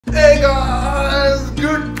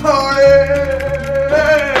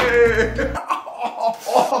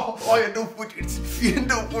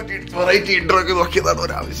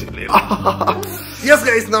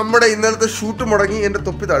നമ്മുടെ ഇന്നലത്തെ ഷൂട്ട് മുടങ്ങി. എന്റെ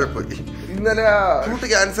തൊപ്പി താഴെപ്പോയി. ഇന്നലെ ഷൂട്ട്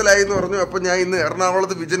ക്യാൻസൽ ആയി എന്ന് പറഞ്ഞു. അപ്പൊ ഞാൻ ഇന്ന്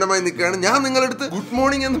എറണാകുളത്ത് വിജനമായി നിൽക്കുകയാണ്. ഞാൻ നിങ്ങളുടെ അടുത്ത് ഗുഡ്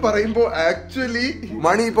മോർണിംഗ് എന്ന് പറയുമ്പോൾ ആക്ച്വലി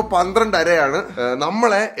മണി ഇപ്പൊ 12:30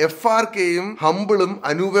 നമ്മളെ FRKയും ഹംബിളും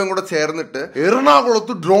അനൂപയും കൂടെ ചേർന്നിട്ട്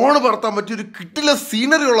എറണാകുളത്ത് ഡ്രോൺ പറത്താൻ പറ്റിയ ഒരു കിട്ടിലെ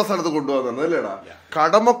സീനറി ഉള്ള സ്ഥലത്ത് കൊണ്ടുപോകുന്നത് അല്ലേടാ.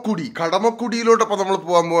 കടമക്കുടിയിലോട്ട് അപ്പൊ നമ്മൾ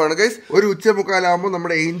പോകാൻ പോവാണ് ഗൈസ്. ഒരു 1:45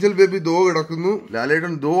 നമ്മുടെ ഏഞ്ചൽ ബേബി ദോ കിടക്കുന്നു.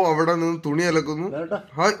 ലാലേട്ടൻ ദോ അവിടെ നിന്ന് തുണി അലക്കുന്നു.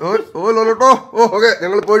 ഓക്കെ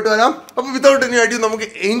ഞങ്ങൾ പോയിട്ട് വരാം. അപ്പൊ വിതൗട്ട് എനി ഐഡിയ നമുക്ക്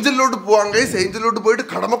ഏഞ്ചലിലോട്ട് പോവാം ഗൈസ്. ഏഞ്ചലിലോട്ട് പോയിട്ട്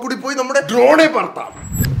കടമക്കുടി പോയി നമ്മുടെ ഡ്രോണെ പറത്താം.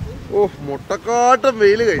 മുട്ടക്കാട്ടം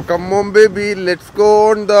വെയില് guys. Come on baby, let's go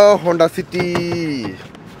on the Honda city.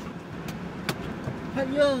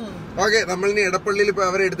 Okay നമ്മൾ ഇനി എടപ്പള്ളിയിൽ പോയി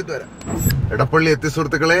അവരെ എടുത്തിട്ട് വരാം. എടപ്പള്ളി എത്തിയ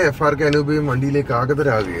സുഹൃത്തുക്കളെ, FRK അനൂപയും വണ്ടിയിലേക്ക്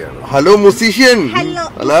ആഗതരാകുകയാണ്. ഹലോ മുസീഷ്യൻ.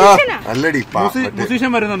 ഹലോ അല്ലടി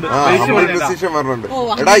മ്യൂസീഷ്യൻ വരുന്നുണ്ട്.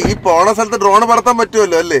 എടാ ഈ പോണ സ്ഥലത്ത് ഡ്രോൺ പറത്താൻ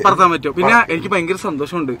പറ്റുമല്ലോ അല്ലേ? പറത്താൻ പറ്റും. പിന്നെ എനിക്ക് ഭയങ്കര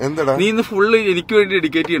സന്തോഷമുണ്ട്. എന്താടാ നീ ഇന്ന് ഫുള്ള് എനിക്ക് വേണ്ടി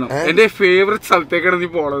ഡെഡിക്കേറ്റ് ചെയ്യണം. എന്റെ ഫേവറേറ്റ് സ്ഥലത്തേക്കാണ് നീ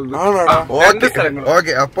പോണത്.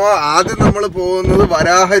 ഓക്കെ അപ്പൊ ആദ്യം നമ്മൾ പോകുന്നത്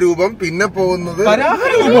വരാഹരൂപം, പിന്നെ പോകുന്നത്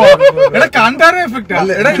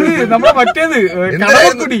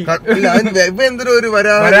എന്തൊരു ഒരു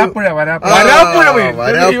വരാഹുഴ.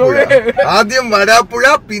 ആദ്യം വരാപ്പുഴ,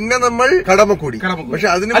 പിന്നെ നമ്മൾ കടമക്കുടി. പക്ഷെ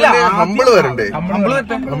അതിന് ഹമ്പിള് വരണ്ടേ?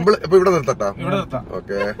 ഹമ്പിള് ഇപ്പൊ ഇവിടെ നിർത്തട്ടാ.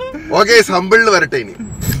 ഓക്കെ ഹമ്പിളിൽ വരട്ടെ ഇനി.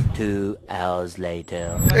 2 hours later.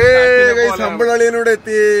 ഹമ്പിളളിയനോട്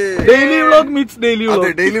എത്തി. Daily vlog meats daily vlog.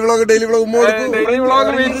 Daily vlog daily vlog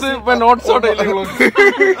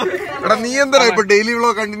എടാ നീ എന്താ ഇപ്പൊ ഡെയിലി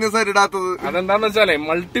വ്ളോഗ് കണ്ടിന്യൂസ് ആയിട്ട് ഇടാത്തത്? അതെന്താന്ന് വെച്ചാലേ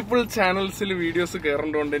മൾട്ടിപ്പിൾ ചാനൽസിൽ വീഡിയോസ്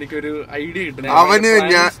കേറണ്ടോണ്ട് എനിക്കൊരു ഐഡിയ കിട്ടുന്നത്.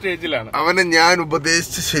 അവനെ ഞാൻ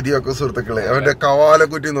ഉപദേശിച്ച് ശരിയാക്കും സുഹൃത്തുക്കളെ. അവന്റെ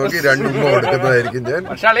കവാലക്കുറ്റി നോക്കി 2 ഉമ്മ കൊടുക്കുന്നതായിരിക്കും ഞാൻ.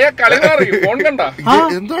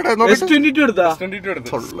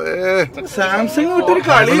 സാംസങ്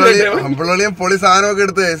ഹമ്പിളിയൻ പൊളി സാധനമൊക്കെ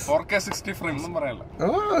എടുത്ത്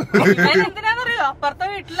അപ്പുറത്തെ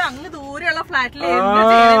വീട്ടില് അങ്ങ് ദൂരെയുള്ള ഫ്ലാറ്റില്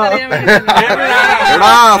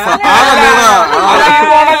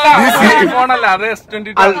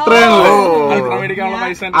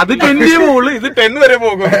അത് 20 മുകളിൽ ഇത് 10 വരെ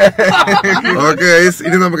പോകും. ഓക്കെ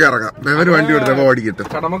ഇനി നമുക്ക് ഇറങ്ങാം. അവര് വണ്ടി എടുത്ത ഓടിക്കിട്ടും.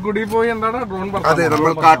 കടമക്കുടി പോയി എന്താണ് ഡ്രോൺ പറത്താൻ. അതെ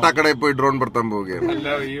നമ്മൾ കാട്ടാക്കടയിൽ പോയി ഡ്രോൺ പറത്താൻ പോവുകയാണ്.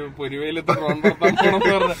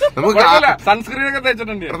 സൺസ്ക്രീൻ ഒക്കെ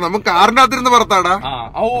തേച്ചിട്ടുണ്ട്. നമുക്ക് കാറിന്റെ അകത്തിരുന്ന് പറത്താടാ.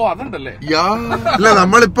 ഓ അതുണ്ടല്ലേ. അല്ല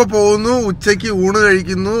നമ്മളിപ്പോ പോകുന്നു, ഉച്ചക്ക് ഊണ്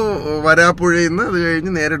കഴിക്കുന്നു വരാപ്പുഴയിന്ന്. അത്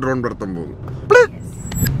കഴിഞ്ഞ് നേരെ ഡ്രോൺ പറത്താൻ പോകുന്നു.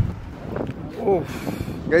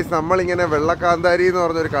 ഗൈസ് നമ്മളിങ്ങനെ വെള്ളക്കാന്താരി എന്ന്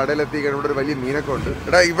പറഞ്ഞൊരു കടയിലെത്തിക്കാൻ. ഇവിടെ ഒരു വലിയ മീനൊക്കെ ഉണ്ട്.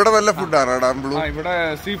 എടാ ഇവിടെ നല്ല ഫുഡാണ് ഡാംബ്ലൂ. ഇവിടെ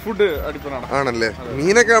സീ ഫുഡ് ആണല്ലേ.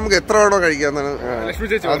 മീനൊക്കെ നമുക്ക് എത്ര വേണോ കഴിക്കാന്നാണ്.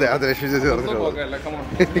 അതെ അതെ ലക്ഷ്മി ചേച്ചി പറഞ്ഞിട്ടുള്ളത്.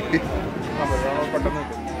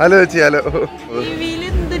 ഹലോ ചേച്ചി. ഹലോ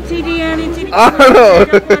ആണോ?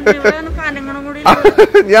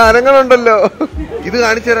 ഞാൻ അനങ്ങളുണ്ടല്ലോ. ഇത്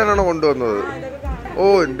കാണിച്ചു തരാനാണോ കൊണ്ടുവന്നത്? ഓ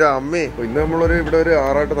എന്റെ അമ്മേ. ഇന്ന് നമ്മളൊരു ഇവിടെ ഒരു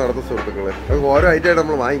ആറാട്ട് നടത്തും സുഹൃത്തുക്കളെ. അത് ഓരോ ഐറ്റമായിട്ട്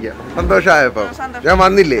നമ്മൾ വാങ്ങിക്കാം. സന്തോഷമായപ്പോ ഞാൻ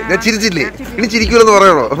വന്നില്ലേ, ഞാൻ ചിരിച്ചില്ലേ, ഇനി ചിരിക്കൂലെന്ന്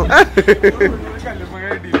പറയണോ?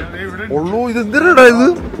 ഉള്ളൂ ഇത് എന്തിനാടാ ഇത്?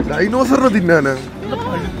 ഡൈനോസറിനെ തിന്നാനാ.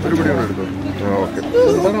 ഒരു പിടിയാണ് എടുത്തത്.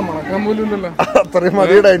 അത്രയും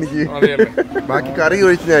മതിയടാ എനിക്ക്. ബാക്കി കറി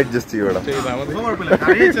ഒഴിച്ച് ഞാൻ അഡ്ജസ്റ്റ് ചെയ്യൂടാ.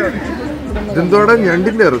 ഇതെന്തോടാ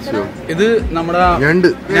ഞണ്ടിന്റെ ഇറച്ചിയോ? ഇത് നമ്മുടെ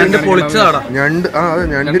ഞണ്ട് പൊളിച്ചതാടാ. ഞണ്ട് അതെ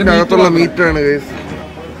ഞണ്ടിന്റെ അകത്തുള്ള മീറ്റാണ് ഗൈസ്.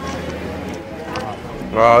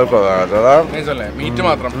 മീറ്റ്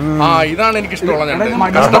മാത്രം. ഇതാണ് എനിക്ക് ഇഷ്ടമുള്ള ഞണ്ട്.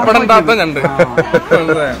 കഷ്ടപ്പെടാത്ത ഞണ്ട്.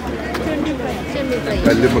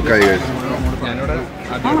 കല്ലുമ്മക്കായി കഴിച്ചു.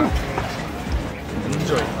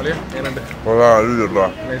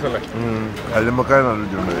 കല്ലുമ്മക്കായ നല്ല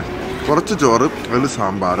രുചിയുണ്ട്. കുറച്ച് ചോറ്, അതിൽ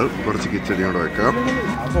സാമ്പാർ, കുറച്ച് കിച്ചടി കൂടെ വെക്കാം.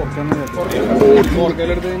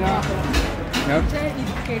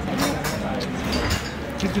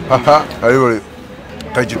 അടിപൊളി.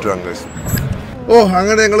 കഴിച്ചിട്ട് വാങ്ങ. ഓ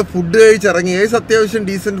അങ്ങനെ ഞങ്ങൾ ഫുഡ് കഴിച്ചിറങ്ങി. അത്യാവശ്യം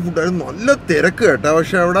ഡീസന്റ് ഫുഡായിരുന്നു. നല്ല തിരക്ക് കേട്ടാ.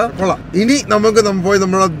 പക്ഷെ അവിടെ കൊള്ളാം. ഇനി നമുക്ക് പോയി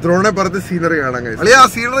നമ്മളെ ഡ്രോണെ പറത്ത് സീനറി കാണാൻ കഴിയും. അളിയാ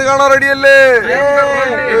സീനറി കാണാൻ റെഡിയല്ലേ?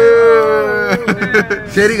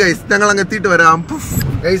 ശരി ഗൈസ് ഞങ്ങൾ അങ്ങ് എത്തിയിട്ട് വരാം.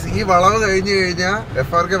 ഗൈസ് ഈ വളവ് കഴിഞ്ഞു കഴിഞ്ഞാൽ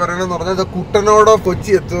FRK പറയണെന്ന് പറഞ്ഞാൽ കുട്ടനോടോ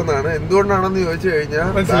കൊച്ചി എത്തുമെന്നാണ്. എന്തുകൊണ്ടാണെന്ന് ചോദിച്ചു കഴിഞ്ഞാൽ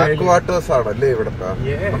ബാക്ക് വാട്ടേഴ്സ് ആണല്ലേ ഇവിടത്തെ.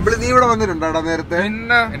 നമ്മൾ നീ ഇവിടെ വന്നിട്ടുണ്ടാടാ നേരത്തെ?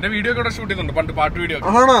 എന്റെ വീഡിയോ ഷൂട്ട് ചെയ്യുന്നുണ്ട് പണ്ട്, പാട്ട് വീഡിയോ.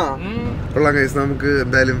 ആണോ? കൊള്ളാം ഗൈസ് നമുക്ക്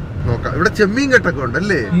എന്തായാലും നോക്കാം. ഇവിടെ ചെമ്മീൻ കെട്ടൊക്കെ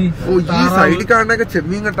ഉണ്ടല്ലേ? ഓ ഈ സൈഡിൽ കാണുന്നൊക്കെ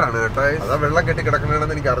ചെമ്മീൻ കെട്ടാണ് കേട്ടോ. അതാ വെള്ളം കെട്ടി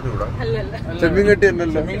കിടക്കണെന്ന് എനിക്ക് അറിഞ്ഞൂടാ. ചെമ്മീൻ കെട്ടി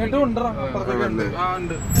ഉണ്ടല്ലോ.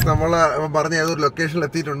 നമ്മള് പറഞ്ഞ ഏതൊരു ലൊക്കേഷനിൽ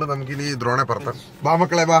എത്തിയിട്ടുണ്ട്. നമുക്ക് ഇനി ഡ്രോണെ പറത്താം. ബാ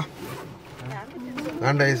മക്കളെ ബാ.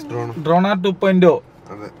 ഡ്രോൺ 2.0.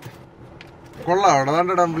 അതെ കൊള്ളാം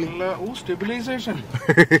അവിടെ ഡംപ്ലി സ്റ്റെബിലൈസേഷൻ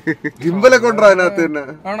ഗിംബലൊക്കെ ഉണ്ടോ അതിനകത്ത് തന്നെ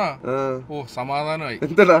ആണോ? ഓ സമാധാനമായി.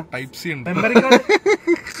 എന്താ ടൈപ്പ് സി ഉണ്ട്,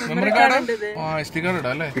 മെമ്മറി കാർഡ് SD കാർഡ്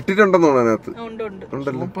ഇടാം അല്ലേ? ഇട്ടിട്ടുണ്ടെന്നോ അതിനകത്ത്?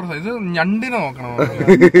 സൂപ്പർ. ഇത് ഞണ്ടിനെ നോക്കണം.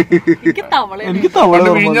 എനിക്ക്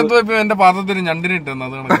വിഴിഞ്ഞത്ത് പോയപ്പോ എന്റെ പാത്രത്തിന് ഞണ്ടിനെ ഇട്ടെന്ന്.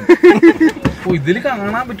 അതാണ് ഇതില്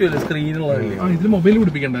കാണാൻ പറ്റുമല്ലോ സ്ക്രീനുള്ള. ഇതില് മൊബൈൽ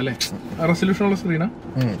പിടിപ്പിക്കണ്ട അല്ലേ? റെസൊല്യൂഷൻ ഉള്ള സ്ക്രീനാ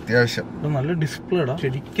അത്യാവശ്യം. നല്ല ഡിസ്പ്ലേടാ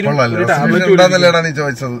ശരിക്കും. നീ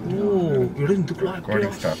ചോദിച്ചത്.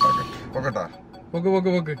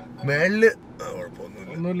 മേളില്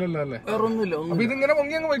ഒന്നുമില്ലല്ലോ അല്ലേ? അപ്പൊ ഇതിങ്ങനെ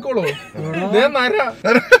പൊങ്ങി അങ്ങ് പോയിക്കോളൂ.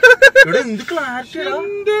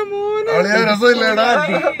 രസമില്ലേടാ?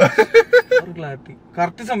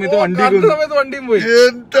 കറക്റ്റ് സമയത്ത് വണ്ടിയും പോയി.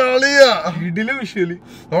 ഇടില് വിഷ്വലി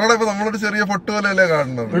നോക്കടാ, ഇപ്പൊ നമ്മളൊരു ചെറിയ പൊട്ട് പോലെയല്ലേ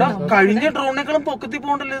കാണുന്നത്. കഴിഞ്ഞ ഡ്രോണിനേക്കാളും പൊക്കത്തി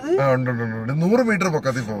പോകണ്ടല്ലോ ഇത്. 100 മീറ്റർ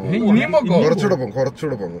പൊക്കത്തി പോകും. ഇനിയും പൊക്കോ? കുറച്ചുകൂടെ പോകും.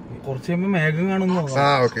 കുറച്ച് കഴിയുമ്പോ മേഘം കാണുന്നു.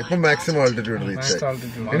 ഓക്കെ. ഇപ്പൊ മാക്സിമം ആൾട്ടിറ്റ്യൂഡ് റീച്ച് ആയി.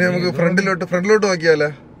 ഇനി നമുക്ക് ഫ്രണ്ടിലോട്ട് നോക്കിയാലോ?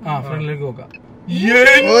 ഫ്രണ്ടിലേക്ക് നോക്കാം.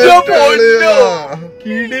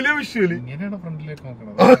 കിടിലം വിഷ്വലി. ഇങ്ങനെയാണ് ഫ്രണ്ടിലേക്ക്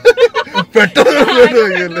നോക്കണത്. പെട്ടെന്ന്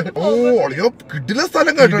ഓളിയോ കിടില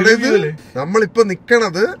സ്ഥലം കേട്ടോ ഇത്. നമ്മളിപ്പൊ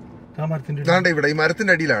നിക്കണത് ഇവിടെ ഈ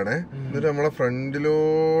മരത്തിന്റെ അടിയിലാണ്. എന്നിട്ട് നമ്മളെ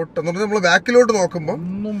ഫ്രണ്ടിലോട്ട് നമ്മള് ബാക്കിലോട്ട് നോക്കുമ്പോ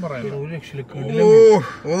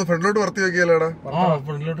ഒന്ന് ഫ്രണ്ടിലോട്ട് വർത്തി നോക്കിയാലോടാ.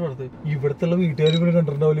 ഇവിടത്തെ വീട്ടുകാർ കൂടെ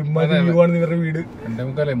കണ്ടിട്ടുണ്ടാവില്ല. ഇവരുടെ വീട്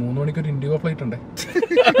 2:45 3 മണിക്ക് ഒരു ഇൻഡിഗോ ഫ്ലൈറ്റ് ഉണ്ട്.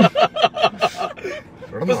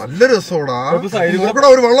 ഇവിടെ നല്ല രസോടാ. നോക്കടാ,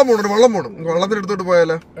 ഒരു വള്ളം പോണം. വള്ളത്തിന്റെ അടുത്തോട്ട്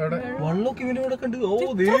പോയാലോ?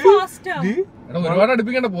 ഒരുപാട്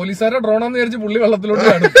അടുപ്പിക്കണ്ട. പോലീസുകാരെ ഡ്രോണാന്ന് വിചാരിച്ച് പുള്ളി വെള്ളത്തിലോട്ട്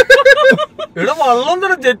കാണും. വള്ളം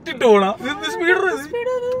തന്നെ ജെറ്റിട്ട് പോണ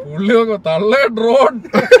പുള്ളി നോക്കോ തള്ള ഡ്രോൺ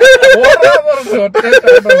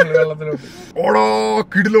വെള്ളത്തിലോട്ട്. ഓടാ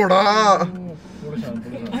കിടിലോടാ.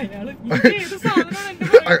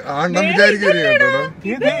 ആണ്ടം വിചാരിക്കരുത്.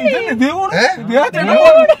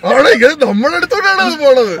 നമ്മുടെ അടുത്തോട്ടാണ് അത്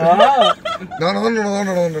പോണത്.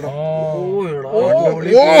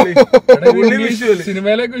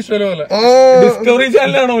 സിനിമയിലേക്ക് വിഷ്വല് പോലെ. ഡിസ്കവറി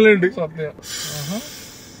ചാനലാണോ സത്യം.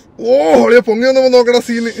 പൊങ്ങി വന്നപ്പോ നോക്കടാ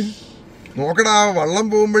സീന്. നോക്കടാ വള്ളം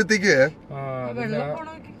പോകുമ്പോഴത്തേക്ക്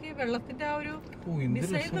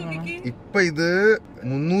ഇപ്പൊ ഇത്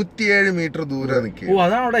 307 മീറ്റർ ദൂരം നിൽക്കുക.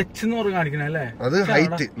 അത്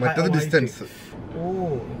ഹൈറ്റ്, മറ്റത് ഡിസ്റ്റൻസ്.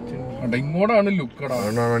 ഇങ്ങോട്ടാണ് ലുക്കടാ.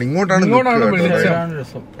 ഇങ്ങോട്ടാണ്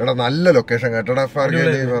എടാ നല്ല ലൊക്കേഷൻ കേട്ടോടാ.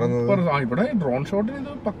 പറഞ്ഞത് ഇവിടെ ഡ്രോൺ ഷോട്ടിന്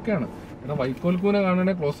ഇത് പക്കയാണ്. ഇവിടെ വൈക്കോൽക്കൂനെ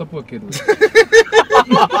കാണണേ ക്ലോസപ്പ് വെക്കരുത്.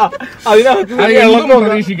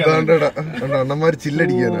 അണ്ണന്മാര്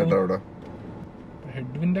ചില്ലടിക്കാനാട്ടോ അവിടെ.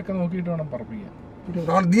 ഹെഡ്വിൻഡ് ഒക്കെ നോക്കിയിട്ട് വേണം പറപ്പിക്കാൻ.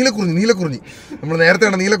 നീലക്കുറിഞ്ഞി നമ്മൾ നേരത്തെ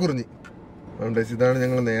കണ്ട നീലക്കുറിഞ്ഞി. ഇതാണ്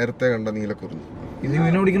ഞങ്ങൾ നേരത്തെ കണ്ട നീലക്കുറിഞ്ഞി. ഇത്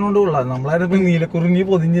മീനെ പിടിക്കണോണ്ട് കൊള്ളാം. നമ്മളാരപ്പോ നീലക്കുറിഞ്ഞി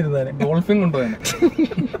പൊതിഞ്ഞിരുന്നേ. ഡോൾഫിൻ കൊണ്ടുപോയാ.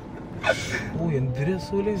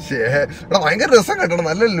 ഭയങ്കര രസം കേട്ടോ.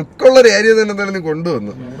 നല്ല ലുക്കുള്ള ഒരു ഏരിയ തന്നെ എന്തായാലും നീ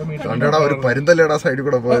കൊണ്ടുവന്നു. കണ്ടടാ ഒരു പരുന്തല്ലേടാ സൈഡിൽ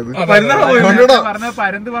കൂടെ പോയത്.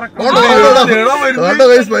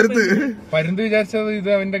 പരുന്ത് വിചാരിച്ചത് ഇത്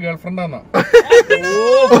അവന്റെ ഗേൾഫ്രണ്ടാന്നാ.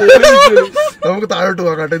 നമുക്ക് താഴോട്ട്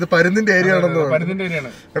പോകാം കേട്ടോ. ഇത് പരുന്തിന്റെ ഏരിയ ആണെന്ന്. പരുന്തിന്റെ ഏരിയ ആണ്.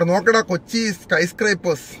 എടാ നോക്കടാ, കൊച്ചി സ്കൈ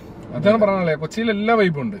സ്ക്രൈപ്പേഴ്സ്. അതാണ് പറഞ്ഞല്ലേ, കൊച്ചിയിൽ എല്ലാ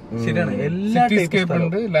വൈബും ഉണ്ട്. ശരിയാണ്. സിറ്റിസ്കേപ്പ്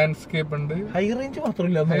ഉണ്ട്, ലാൻഡ്സ്കേപ്പ് ഉണ്ട്. High range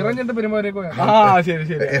മാത്രമില്ല. ഹൈ റേഞ്ച് ഉണ്ട് പെരുമാറിയൊക്കെ.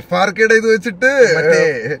 FRKയുടെ ഇത് വെച്ചിട്ട്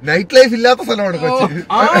നൈറ്റ് ലൈഫ് ഇല്ലാത്ത സ്ഥലമാണ് കൊച്ചി.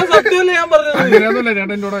 ഞാൻ പറഞ്ഞത് അങ്ങനെയൊന്നുമില്ല.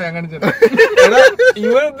 ചേട്ടൻ്റെ കൂടെ ഞാൻ കാണിച്ചത്.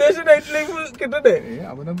 ഇവൻ ഉദ്ദേശിച്ച നൈറ്റ് ലൈഫ് കിട്ടട്ടെ.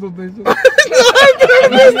 അവനെന്ത് ഉദ്ദേശിച്ചു?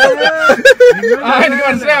 എനിക്ക്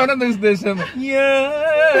മനസ്സിലായി അവനെന്താ ഉദ്ദേശിച്ചെന്ന്.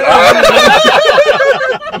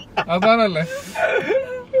 അതാണല്ലേ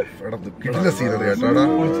കിടില സീനറി കേട്ടോടാ.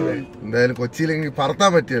 എന്തായാലും കൊച്ചിയിലെങ്കിൽ പറത്താൻ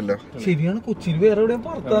പറ്റിയല്ലോ. ശരിയാണ്, കൊച്ചിയിൽ വേറെ എവിടെയും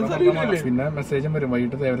പറത്താൻ സാധിക്കില്ലേ. പിന്നെ മെസ്സേജും വരും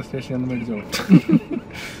വൈകിട്ട് എവറസ്റ്റ് സ്റ്റേഷൻ മേടിച്ചോളൂ.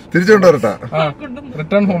 തിരിച്ചുകൊണ്ടുവരട്ടാ.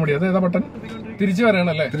 റിട്ടേൺ ഹോം മതി. അത് ഏതാ ബട്ടൺ? തിരിച്ചു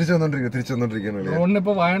വരണല്ലേ? തിരിച്ചു വന്നോണ്ടിരിക്കുന്നു.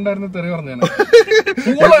 ഫോണിനിപ്പോ വായണ്ടായിരുന്നു തെറി പറഞ്ഞാണ്.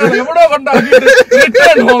 എവിടെ കൊണ്ടാക്കിട്ട്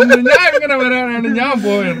റിട്ടേൺ ഹോം. ഞാൻ എങ്ങനെ വരാനാണ്? ഞാൻ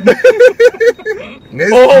പോയത്.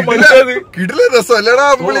 കിടില രസം അല്ലേടാ.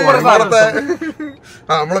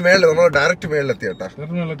 നമ്മളെ മേളിൽ നമ്മൾ ഡയറക്റ്റ് മേളിലെത്തി കേട്ടാ.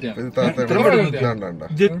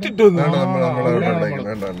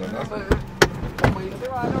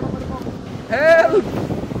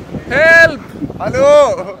 ഹലോ.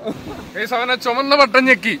 അവനെ ചുമന്ന ബട്ടൺ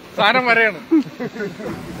ഞെക്കി സാധനം വരെയാണ്.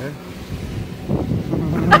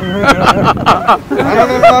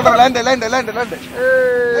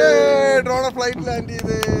 ഫ്ലൈറ്റ് ലാൻഡ്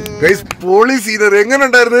ചെയ്ത് പോളി സീനറി എങ്ങനെ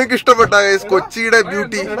ഉണ്ടായിരുന്നു? നിങ്ങൾക്ക് ഇഷ്ടപ്പെട്ട കൊച്ചിയുടെ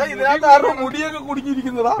ബ്യൂട്ടി? മുടിയൊക്കെ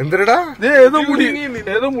കുടുങ്ങിയിരിക്കുന്നതാ. എന്തിനാ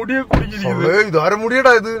ഇതാര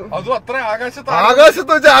മുടിയടാ ഇത്?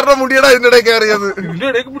 ആകാശത്ത് വെച്ച് ആരുടെ മുടിയടാ ഇതിന്റെ ഇടയ്ക്ക് കയറിയത്?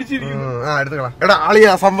 എടാ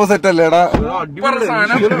ആളിയാ സംഭവം സെറ്റ് അല്ലേ? എടാ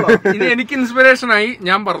എനിക്ക് ഇൻസ്പിറേഷൻ ആയി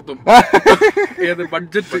ഞാൻ പറത്തും. ഏത്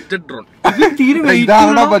ബഡ്ജറ്റ് ഡ്രോൺ?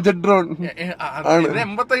 ഇതാണ് ബഡ്ജറ്റ് ഡ്രോൺ.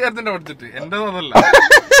 85,000 ബഡ്ജറ്റ്. എന്റെ അതല്ല,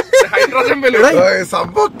 ഹൈഡ്രോജൻ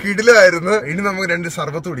സംഭവം കിടിലായിരുന്നു. ഇനി നമുക്ക് 2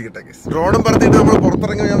 സർബത്ത് കുടിക്കട്ടെ. ഡ്രോണും പറത്തിട്ട് നമ്മൾ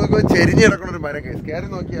പുറത്തിറങ്ങി നമുക്ക് ചെരിഞ്ഞ് കിടക്കണ ഒരു മരം കേസ് കയറി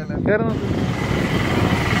നോക്കിയാലോ?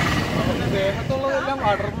 ദേഹത്തുള്ളതെല്ലാം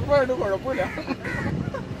അടർപ്പായിട്ട് കുഴപ്പമില്ല.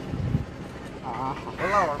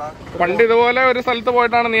 പണ്ട് ഇതുപോലെ ഒരു സ്ഥലത്ത്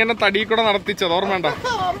പോയിട്ടാണ് നീ എന്നെ തടി കൂടെ നടത്തിച്ചത്, ഓർമ്മണ്ട?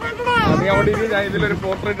 ഞാൻ ഇതിലൊരു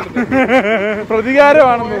പോർട്രേറ്റ് എടുത്തു.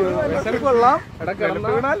 പ്രതികാരമാണെന്ന് കൊള്ളാം.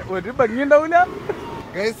 ഒരു ഭംഗി ഉണ്ടാവില്ല.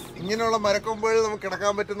 ഇങ്ങനെയുള്ള മരക്കൊമ്പുകൾ നമുക്ക്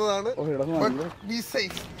കിടക്കാൻ പറ്റുന്നതാണ്.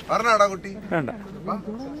 പറഞ്ഞാടാ കുട്ടി.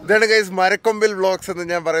 ഇതാണ് ഗൈസ് മരക്കൊമ്പിൽ വ്ലോഗ്സ് എന്ന്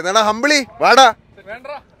ഞാൻ പറയുന്നത്. ഹംബിളി വാടാ,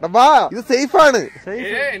 ഇത് സേഫ് ആണ്.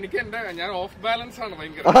 എനിക്ക് ഞാൻ ഓഫ് ബാലൻസ് ആണ്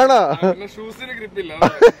ഭയങ്കര. ആണോ? ഷൂസിന് ഗ്രിപ്പില്ല.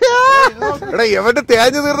 എടാ എവന്റെ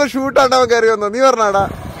തേഞ്ഞു തീർന്ന ഷൂട്ടാണ് അവൻ കയറി വന്നത്. നീ പറഞ്ഞാടാ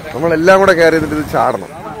നമ്മളെല്ലാം കൂടെ കയറി ചെയ്തിട്ട് ഇത് ചാടണം.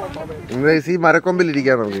 ഈ മരക്കൊമ്പിൽ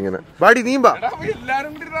ഇരിക്കാൻ നമുക്ക് ഇങ്ങനെ. വാടി നീമ്പാ.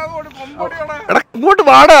 എടാ ഇങ്ങോട്ട്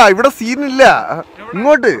വാടാ, ഇവിടെ സീനില്ല.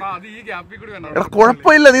 ഇങ്ങോട്ട് എടാ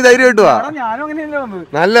കുഴപ്പമില്ല, നീ ധൈര്യമായിട്ട് വാ.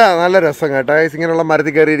 നല്ല നല്ല രസം കേട്ടോ ഇങ്ങനെയുള്ള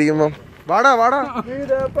മരത്തിൽ കയറി ഇരിക്കുമ്പോ. വാടാ വാടാ.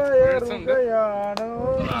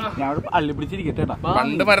 അള്ളി പിടിച്ചിരിക്കട്ടെ.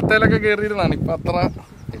 പണ്ട് മരത്തേലൊക്കെ കയറിയിരുന്നാണ്, ഇപ്പൊ അത്ര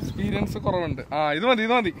എക്സ്പീരിയൻസ് കുറവുണ്ട്. ഇത് മതി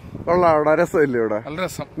ഇത് മതി. കൊള്ളാം. ഇവിടെ രസമില്ലേ? ഇവിടെ നല്ല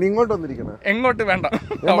രസം. നീ ഇങ്ങോട്ട് വന്നിരിക്കണേ. എങ്ങോട്ട്? വേണ്ട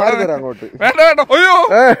തരാം അങ്ങോട്ട്. വേണ്ട വേണ്ട. അയ്യോ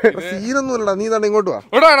സീനൊന്നും ഇല്ലടാ, നീ തന്നെ ഇങ്ങോട്ട് വാ.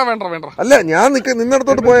 വേണ്ട വേണ്ട. അല്ല ഞാൻ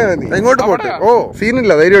നിന്നിടത്തോട്ട് പോയാ മതി. ഇങ്ങോട്ട് പോട്ടെ. ഓ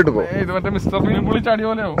സീനില്ല, ധൈര്യമായിട്ട് പോ. ഇത് മറ്റേ മിസ്റ്റർ ബീൻ പുള്ളി ചാടി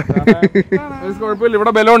പോലെയാവും. കുഴപ്പമില്ല,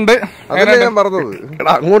 ഇവിടെ ബലമുണ്ട്. അതല്ലേ ഞാൻ പറഞ്ഞത്.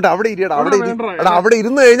 എടാ അങ്ങോട്ട് അവിടെ ഇരിയടാ. അവിടെ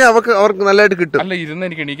ഇരുന്ന് കഴിഞ്ഞാൽ അവർക്ക് നല്ലതായിട്ട് കിട്ടും. അല്ല ഇരുന്ന്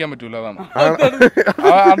എനിക്ക് എണീക്കാൻ പറ്റൂല, അതാണ്.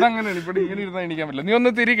 അതങ്ങനെയാണ്. ഇവിടെ ഇങ്ങനെ ഇരുന്ന് എണീക്കാൻ പറ്റില്ല. നീ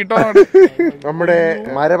ഒന്ന് തിരി കിട്ടോ. നമ്മുടെ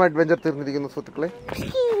മരം അഡ്വഞ്ചർ തീർന്നിരിക്കുന്ന സുഹൃത്തുക്കളെ,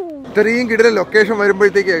 ഇത്രയും കിടില ലൊക്കേഷൻ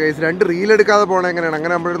വരുമ്പോഴത്തേക്ക് 2 റീൽ എടുക്കാതെ പോണ എങ്ങനെയാണ്?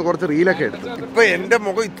 അങ്ങനെ നമ്മളെടുത്ത് കുറച്ച് റീലൊക്കെ എടുത്തു. ഇപ്പൊ എന്റെ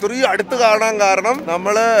മുഖം ഇത്രയും അടുത്ത് കാണാൻ കാരണം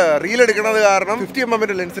നമ്മള് റീൽ എടുക്കണത് കാരണം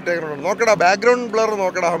 50mm ലെൻസ് ഇട്ടേക്കണം. നോക്കടാ ബാക്ക്ഗ്രൗണ്ട് ബ്ലർ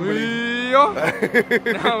നോക്കടാ.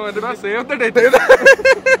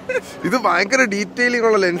 ഇത് ഭയങ്കര ഡീറ്റെയിലിംഗ്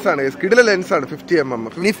ഉള്ള ലെൻസാണ്, കിടില ലെൻസാണ്. 50mm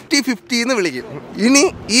നിഫ്റ്റി 50 എന്ന് വിളിക്കും. ഇനി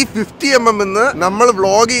ഈ 50mm നമ്മൾ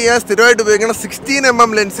വ്ളോഗ് ചെയ്യാൻ സ്ഥിരമായിട്ട് ഉപയോഗിക്കുന്ന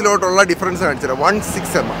 16mm ലെൻസിലോട്ടുള്ള ഡിഫറൻസ് കാണിച്ചത്.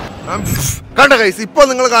 16mm കണ്ട കൈസ്. ഇപ്പൊ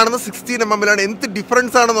നിങ്ങൾ കാണുന്ന 16mm എന്ത്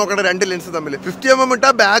ഡിഫറൻസ് ആണ് നോക്കേണ്ട 2 ലെൻസ് തമ്മിൽ. 50mm ഇട്ടാ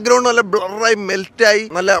ബാക്ക്ഗ്രൗണ്ട് നല്ല ബ്ലറായി മെൽറ്റായി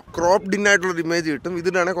നല്ല ക്രോപ്ഡ് ഇൻ ആയിട്ടുള്ള ഒരു ഇമേജ് കിട്ടും.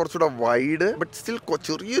 ഇതിനാണെങ്കിൽ കുറച്ചുകൂടെ വൈഡ് ബട്ട് സ്റ്റിൽ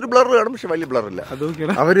ചെറിയൊരു ബ്ലർ കാണും, പക്ഷെ വലിയ ബ്ലർ ഇല്ല.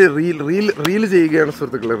 അവര് റീൽ ചെയ്യുകയാണ്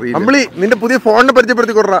സുഹൃത്തുക്കളെ. അമ്പിളി നിന്റെ പുതിയ ഫോണിനെ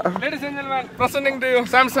പരിചയപ്പെടുത്തി കൊടുറാ.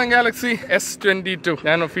 Samsung Galaxy S22.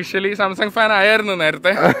 ഞാൻ ഒഫീഷ്യലി സാംസങ് ഫാൻ ആയിരുന്നു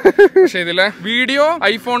നേരത്തെ, പക്ഷെ ഇതിലെ വീഡിയോ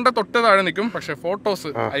ഐഫോണിന്റെ തൊട്ട് താഴെ നിൽക്കും, പക്ഷെ ഫോട്ടോസ്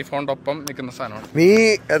ഐഫോണിന്റെ ഒപ്പം നിൽക്കുന്ന സാധനമാണ്. നീ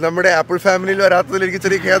നമ്മുടെ ആപ്പിൾ ഫാമിലിയിൽ വരാത്തതിൽ എനിക്ക്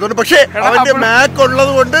ചെറിയ കേതുണ്ട്, പക്ഷേ അവന്റെ മാക്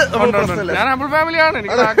ഉള്ളത് കൊണ്ട് ഞാൻ ആപ്പിൾ ഫാമിലിയാണ്.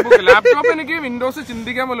 എനിക്ക് ലാപ്ടോപ്പ് എനിക്ക് വിൻഡോസ്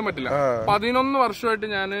ചിന്തിക്കാൻ പോലും പറ്റില്ല. 11 വർഷമായിട്ട്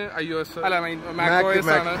ഞാൻ iOS അല്ല macOS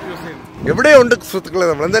ആണ് യൂസ് ചെയ്യുന്നത്. എവിടെയുണ്ട് സുഹൃത്തുക്കളെ,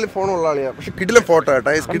 നമ്മൾ എന്തായാലും ഫോൺ ഉള്ള ആളിയാ, പക്ഷെ കിടിലം ഫോട്ടോ കേട്ടോ,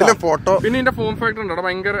 കിടിലം ഫോട്ടോ. പിന്നെ ഇതിന്റെ ഫോം ഫാക്ടർ ഉണ്ട്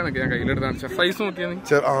ഭയങ്കര. ഞാൻ കയ്യിലെടുത്ത സൈസ് നോക്കിയാൽ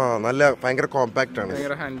നല്ല ഭയങ്കര കോമ്പാക്ട് ആണ്,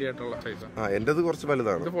 ഭയങ്കര ഹാൻഡി ആയിട്ടുള്ള സൈസ്. എന്റേത് കുറച്ച്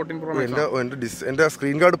വലുതാണ്. 14 Pro Max. എന്റെ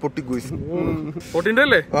സ്ക്രീൻ ഗാർഡ് പൊട്ടി. 14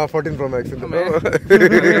 അല്ലേ? 14 Pro Max.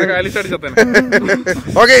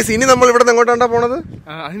 ഓക്കെ, ഇനി നമ്മൾ ഇവിടെ നിന്ന് എങ്ങോട്ടാ പോണത്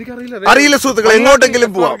അറിയില്ല സുഹൃത്തുക്കളെ. എങ്ങോട്ടെങ്കിലും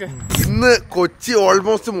പോവാം. ഇന്ന് കൊച്ചി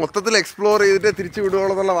ഓൾമോസ്റ്റ് മൊത്തത്തിൽ എക്സ്പ്ലോർ ചെയ്തിട്ട് തിരിച്ചു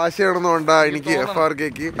വിടുകയെന്നുള്ള വാശിയാണെന്നുണ്ടാ എനിക്ക്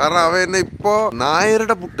FRKക്ക്. കാരണം അവ എന്നെ ഇപ്പൊ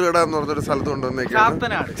നായരുടെ പുട്ടുകട എന്ന് പറഞ്ഞൊരു സ്ഥലത്ത് കൊണ്ടുവന്നേക്കാണ്,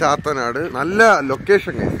 ചാത്തനാട്. നല്ല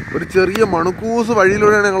ലൊക്കേഷൻ, ഒരു ചെറിയ മണുക്കൂസ്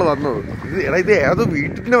വഴിയിലൂടെയാണ് ഞങ്ങൾ വന്നത്. ഇത് ഏതോ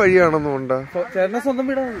വീട്ടിന്റെ വഴിയാണെന്നുണ്ടാ.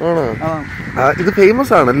 ആണോ? ഇത്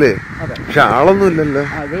ഫേമസ് ആണല്ലേ, പക്ഷെ ആളൊന്നും ഇല്ലല്ലോ.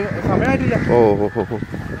 ഓ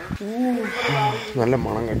നല്ല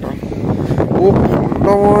മണം കേട്ടോ.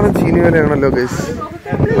 കൊണ്ടോവാനും ചീനി വിലയാണല്ലോ ഗൈസ്.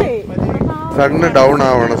 സണ്ണ് ഡൗൺ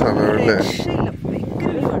ആവണ സമയം അല്ലേ?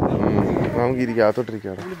 നമുക്ക്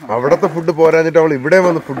ഇരിക്കാത്തോട്ടിരിക്കാണ്. അവിടത്തെ ഫുഡ് പോരാഞ്ഞിട്ട് അവൾ ഇവിടെ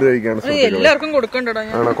വന്ന് ഫുഡ് കഴിക്കാണ്. എല്ലാവർക്കും കൊടുക്കണ്ടോ?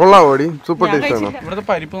 കൊള്ളാവോടി? സൂപ്പർ ടേസ്റ്റ് ആണോ? ഇവിടുത്തെ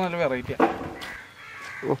പരിപ്പ് നല്ല വെറൈറ്റി.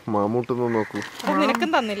 ഓ മാമൂട്ടൊന്നും നോക്കൂ. നിനക്കും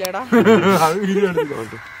തന്നില്ലേടാ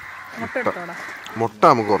മുട്ട?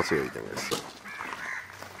 നമുക്ക് കുറച്ച് കഴിക്കാം ഗൈസ്.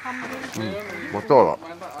 മൊത്തം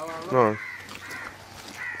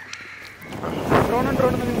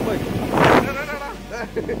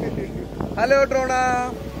ഹലോ ഡ്രോണ.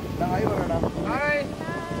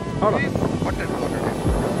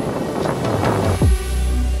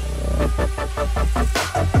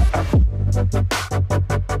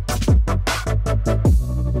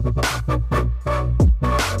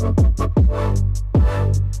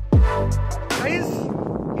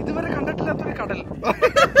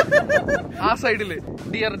 സൈഡില്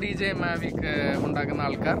ഡിയർ DJ മാവിക് ഉണ്ടാക്കുന്ന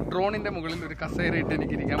ആൾക്കാർ ഡ്രോണിന്റെ മുകളിൽ ഒരു കസേര ഇട്ട്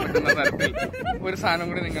എനിക്ക് ഇരിക്കാൻ പറ്റുന്ന തരത്തിൽ ഒരു സാധനം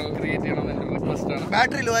കൂടി നിങ്ങൾ ക്രിയേറ്റ് ചെയ്യണമെന്ന് എന്റെ റിക്വസ്റ്റ് ആണ്.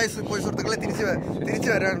 ബാറ്ററി ലോ ആയ സുഹൃത്തുക്കളെ തിരിച്ചു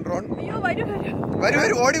വരാൻ ഡ്രോൺ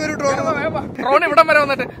ഓടി വരും ഡ്രോൺ ഇവിടം വരെ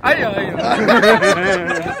വന്നിട്ട് അയ്യോ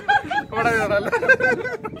ഇവിടെ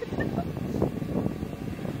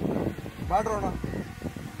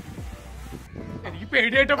എനിക്ക്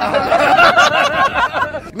പേടിയായിട്ട്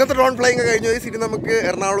ഇന്നത്തെ ഡ്രോൺ ഫ്ലൈങ് കഴിഞ്ഞു. ഇനി നമുക്ക്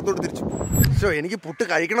എറണാകുളത്തോട്ട് തിരിച്ചു. എനിക്ക് പുട്ട്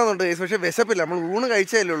കഴിക്കണമെന്നുണ്ട് ഗൈസ്, പക്ഷെ വിശപ്പില്ല. നമ്മൾ ഊണ്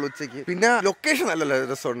കഴിച്ചല്ലേ ഉള്ളൂ ഉച്ചയ്ക്ക്. പിന്നെ ലൊക്കേഷൻ നല്ലല്ലോ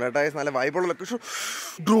രസമുണ്ട് കേട്ടോ, നല്ല വൈബുള്ള ലൊക്കേഷൻ.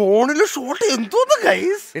 ഡ്രോണിലെ ഷോട്ട് എന്തോന്ന്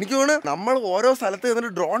ഗൈസ്. എനിക്ക് തോന്നുന്നു നമ്മൾ ഓരോ സ്ഥലത്ത്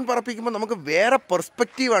നിന്നിട്ട് ഡ്രോൺ പറപ്പിക്കുമ്പോൾ നമുക്ക് വേറെ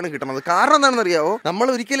പെർസ്പെക്റ്റീവ് ആണ് കിട്ടുന്നത്. കാരണം എന്താണെന്ന് അറിയാവോ, നമ്മൾ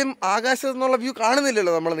ഒരിക്കലും ആകാശത്ത് നിന്നുള്ള വ്യൂ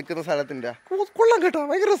കാണുന്നില്ലല്ലോ നമ്മൾ നിൽക്കുന്ന സ്ഥലത്തിന്റെ. കൊള്ളാം കേട്ടോ,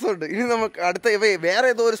 ഭയങ്കര രസമുണ്ട്. ഇനി നമുക്ക് അടുത്ത വേറെ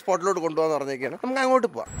ഏതോ ഒരു സ്പോട്ടിലോട്ട് കൊണ്ടുപോകാന്ന് പറഞ്ഞേക്കാണ്. നമുക്ക് അങ്ങോട്ട്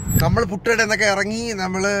പോവാം. നമ്മൾ പുട്ടയുടെ എന്നൊക്കെ ഇറങ്ങി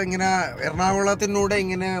നമ്മൾ ഇങ്ങനെ എറണാകുളത്തിനൂടെ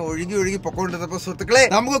ഇങ്ങനെ ഒഴുകി പൊക്കോണ്ടിരുന്നപ്പോ സുഹൃത്തുക്കളെ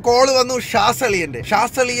നമുക്ക് കോള് വന്നു.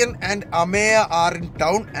 ഷാസലിയൻ and Ameya are in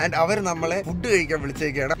town and അവർ നമ്മളെ ഫുഡ് കഴിക്കാൻ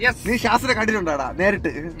വിളിച്ചേക്കാണ്. നീ ശാസ്ത്രം കണ്ടിട്ടുണ്ടാടാ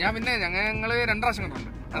നേരിട്ട്? ഞാൻ പിന്നെ ഞങ്ങള് 2 പ്രാവശ്യം കണ്ടിട്ടുണ്ട്.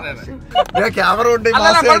 ക്യാമറ കൊണ്ട്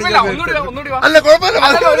അല്ല കുഴപ്പമില്ല.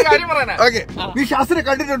 ഓക്കെ, നീ ശാസ്ത്രം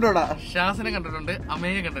കണ്ടിട്ടുണ്ടോടാ? ശാസ്ത്രം കണ്ടിട്ടുണ്ട്,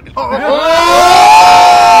 അമേയെ കണ്ടിട്ടില്ല.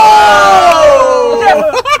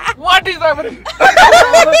 What is happening?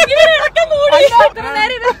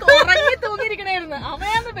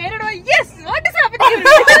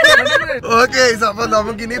 ഓക്കെ, അപ്പൊ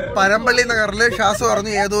നമുക്കിനി പനമ്പള്ളി നഗറില് ഷാസ്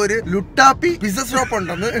പറഞ്ഞു ഏതോ ഒരു ലുട്ടാപ്പി പിസ്സ ഷോപ്പ്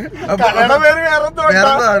ഉണ്ടെന്ന്.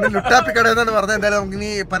 വേറെന്താണ് ലുട്ടാപ്പി കട എന്നാണ് പറഞ്ഞത്. എന്തായാലും നമുക്കിനി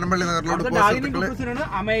പനമ്പള്ളി നഗറിലോട്ട് പോകാം.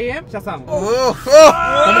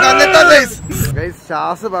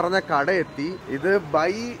 ഷാസ് പറഞ്ഞ കട എത്തി. ഇത്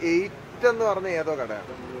ബൈ 8 എന്ന് പറഞ്ഞ ഏതോ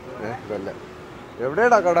കടയാണ്. ഇതല്ല,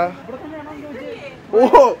 എവിടെയാടാ കട?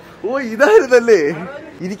 ഓ ഇതായിരുന്നല്ലേ.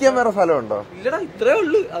 ഇരിക്കാൻ വേറെ സ്ഥലമുണ്ടോ?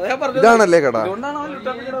 ഇതാണല്ലേ കട?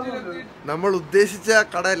 നമ്മൾ ഉദ്ദേശിച്ച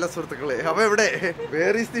കടയല്ല സുഹൃത്തുക്കളെ. അപ്പൊ എവിടെ?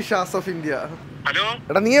 Where is the Shaz of India?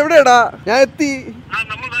 എടാ നീ എവിടെയാടാ? ഞാൻ എത്തി.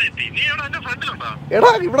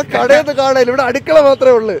 എടാ ഇവിടെ കടയൊന്നും കാണാനില്ല, ഇവിടെ അടുക്കള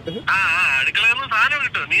മാത്രമേ ഉള്ളു.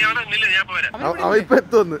 അവ ഇപ്പൊ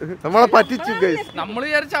എത്തുമെന്ന് നമ്മളെ പറ്റിച്ചു ഗൈസ്. നമ്മൾ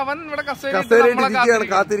വിചാരിച്ച അവൻ ഇവിടെ കസേരയിട്ടിരിക്കുകയാണ്,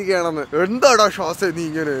 കാത്തിരിക്കുകയാണെന്ന്. എന്താടാ ശ്വാസം നീ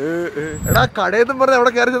ഇങ്ങനെ? എടാ കടയെന്നും പറഞ്ഞ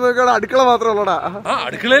അവിടെ കയറി ചെന്ന് അടുക്കള മാത്രമേ ഉള്ളൂടാ.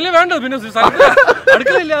 അടുക്കളയില് വേണ്ട, പിന്നെ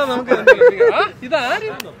അടുക്കളയില്ലാതെ നമുക്ക്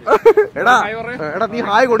എടാ നീ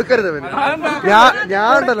ഹായ് കൊടുക്കരുത്.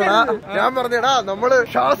 ഞാൻ ഉണ്ടല്ലോടാ, ഞാൻ പറഞ്ഞടാ നമ്മള്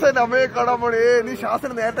ഷാസന്റെ അമ്മയെ കാണാൻ പോണേ. നീ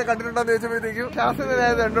ഷാസിനെ നേരത്തെ കണ്ടിട്ടുണ്ടെന്ന് ചോദിച്ചപ്പോഴത്തേക്കും ഷാസിനെ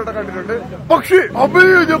നേരത്തെ 2 വട്ടം കണ്ടിട്ടുണ്ട്, പക്ഷേ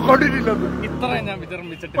അമ്മയെ ഞാൻ കണ്ടിട്ടില്ലെന്ന്. ഇത്രയും ഞാൻ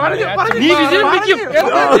വിജൃംഭിച്ചിട്ട്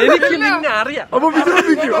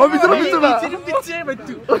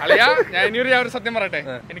ഞാൻ ഇനിയൊരു സത്യം പറയട്ടെ,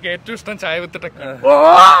 എനിക്ക് ഏറ്റവും ഇഷ്ടം ചായ വിത്തിട്ടൊക്കെ.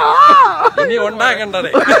 ഇനി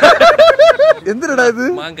ഉണ്ടാക്കണ്ടേ എന്തിനാ ഇത്?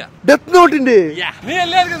 ഡെത്ത് നോട്ടിന്റെ നീ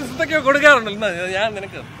എല്ലാവർക്കും കൊടുക്കാറുണ്ടല്ലോ. ഞാൻ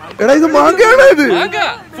നിനക്ക് എടാ ഇത് മാങ്ങയാണോ? ഇത്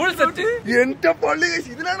ഫുൾ സെറ്റ്. എന്റെ പള്ളി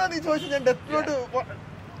ഇതിനാണോ നീ ചോദിച്ചത്? ഞാൻ ഡെത്ത് നോട്ട്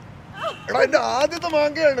എടാ എന്റെ ആദ്യത്തെ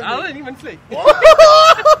മാങ്ങയാണ്. എനിക്ക് മനസ്സിലായി.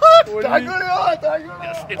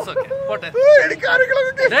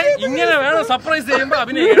 ഇങ്ങനെ വേണം സർപ്രൈസ് ചെയ്യുമ്പോ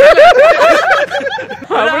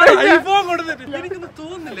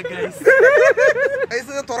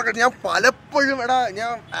തുറക്കട്ടെ. ഞാൻ പലപ്പോഴും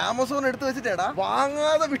ഞാൻ ആമസോൺ എടുത്ത് വെച്ചിട്ടേടാ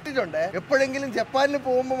വാങ്ങാതെ വിട്ടിട്ടുണ്ട്. എപ്പോഴെങ്കിലും ജപ്പാനിൽ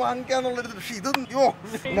പോകുമ്പോ വാങ്ങിക്കാന്നുള്ളൊരു. പക്ഷെ ഇത്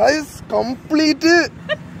കംപ്ലീറ്റ്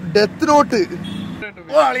ഡെത്ത് നോട്ട്.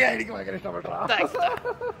 എനിക്ക് ഭയങ്കര ഇഷ്ടപ്പെട്ടാ.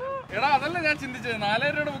 എടാ അതല്ല ഞാൻ ചിന്തിച്ചത്,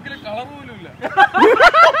 4000 രൂപയുടെ ബുക്കിൽ കളർ പോലും ഇല്ല.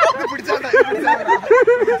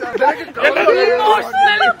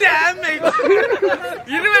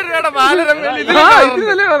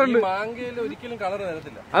 മാങ്കയിൽ ഒരിക്കലും കളർ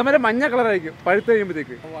വരത്തില്ല. അതുപോലെ മഞ്ഞ കളറായിരിക്കും പഴുത്ത്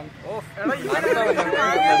കഴിയുമ്പോഴത്തേക്ക്.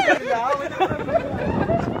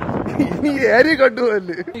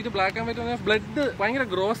 ഇത് ബ്ലാക്ക് ആൻഡ് വൈറ്റ് ബ്ലഡ് ഭയങ്കര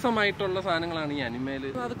ഗ്രോസമായിട്ടുള്ള സാധനങ്ങളാണ് ഈ അനിമേല്.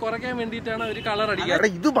 അത് കുറയ്ക്കാൻ വേണ്ടിയിട്ടാണ് ഒരു കളർ അടിക്കുക.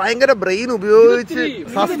 ഇത് ഭയങ്കര ബ്രെയിൻ ഉപയോഗിച്ച്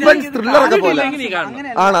സസ്പെൻസ് ത്രില്ലർ ഒക്കെ പോലെ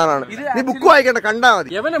ആണ്. നീ ബുക്ക് വായിക്കണ്ട, കണ്ടാ മതി.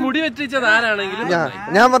 എവനെ മുടി വെട്ടിച്ചത് ആരാണെങ്കിലും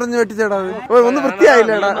ഞാൻ പറഞ്ഞു വെട്ടിച്ചേടാ. ഒന്ന്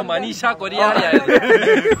വൃത്തിയായില്ലേടാ. മനീഷ കൊറിയാണിയായിരുന്നു.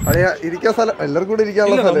 ഇരിക്കാൻ സ്ഥലം എല്ലാവർക്കും കൂടെ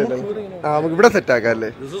ഇരിക്കാനുള്ള സ്ഥലമല്ലേ? നമുക്ക് ഇവിടെ സെറ്റ് ആക്കാം അല്ലേ?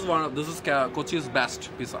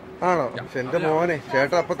 ആണോ? എന്റെ മോനെ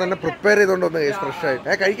ചേട്ടാ അപ്പൊ തന്നെ പ്രിപ്പയർ ചെയ്തോണ്ടൊന്ന് ഫ്രഷ് ആയി.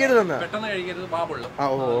 കഴിക്കരുത് തന്നെ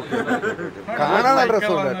കാണാൻ നല്ല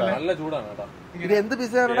രസമുണ്ട് കേട്ടോ. നല്ല ചൂടാണ് കേട്ടോ. ഇത് എന്ത്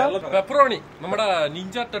പിസ്സയാണോ? പെപ്പറോണി. നമ്മുടെ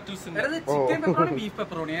നിഞ്ച ടർട്ടിൽസിന്റെ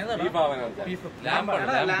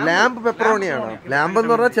ലാമ്പ് പെപ്പറോണിയാണോ? ലാമ്പ്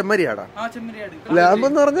എന്ന് പറഞ്ഞാൽ ചെമ്മരിയാടാ. ലാമ്പ്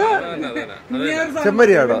എന്ന് പറഞ്ഞാൽ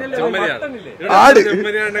ചെമ്മരിയാടോ? ആട്.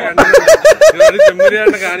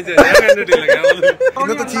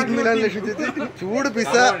 ഇന്നത്തെ ചീറ്റ് മീലാൻ ലക്ഷിച്ചിട്ട് ചൂട്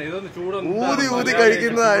പിസ്സ ഊതി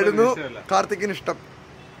കഴിക്കുന്നതായിരുന്നു കാർത്തിക്കിന് ഇഷ്ടം.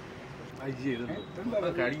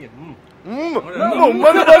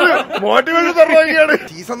 മോട്ടിവേഷൻ തറവാണ്.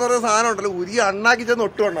 ചീസ് എന്ന് പറയുന്ന സാധനം ഉണ്ടല്ലോ, ഉരി അണ്ണാക്കി ചെന്ന്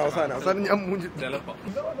ഒട്ടുണ്ടോ അവസാനം ഞാൻ മൂഞ്ചി.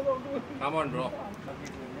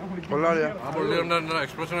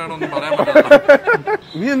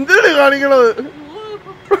 നീ എന്താണ് കാണിക്കണത്?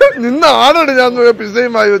 നിന്നാണ് ഞാൻ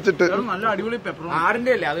പിസയും വായി വെച്ചിട്ട്. നല്ല അടിപൊളി പെപ്പർ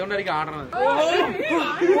ആടിന്റെ അല്ലേ, അതുകൊണ്ടായിരിക്കും ആടണത്.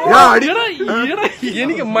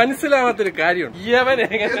 എനിക്ക് മനസ്സിലാവാത്തൊരു കാര്യമുണ്ട്.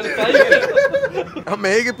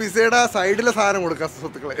 മേഘ് പിസയുടെ സൈഡിലെ സാധനം കൊടുക്കാം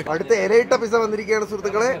സുഹൃത്തുക്കളെ. അടുത്ത ഇലയിട്ട പിസ വന്നിരിക്കുകയാണ്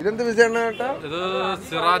സുഹൃത്തുക്കളെ. ഇതെന്ത് പിസയാണ് കേട്ടാ?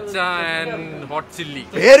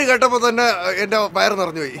 പേര് കേട്ടപ്പോ തന്നെ എന്റെ വയറ്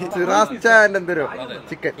നിറഞ്ഞു പോയി. സിറാച്ച എന്തോ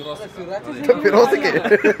ചിക്കൻ ഫിറോസിക്ക്.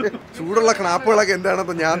 ചൂടുള്ള ക്നാപ്പുകളൊക്കെ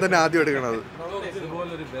എന്താണെന്ന് ഞാൻ തന്നെ ആദ്യം എടുക്കണത്.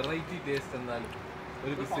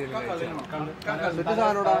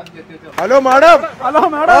 Hello madam. Hello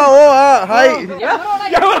madam. ഓ ആ ഹായ്.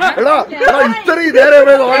 എടാ ഇത്രയും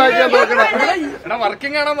നേരം ഓണാക്കിയാ നോക്കണം.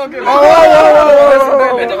 വർക്കിംഗ് ആണോ നോക്കിയത്?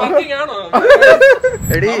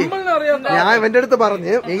 എടി ഞാൻ ഇവന്റെ അടുത്ത്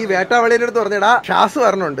പറഞ്ഞ് ഈ വേട്ടാവളിയുടെ അടുത്ത് പറഞ്ഞടാ ഷാസ്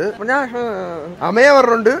പറഞ്ഞുണ്ട്. ഞാൻ അമ്മയെ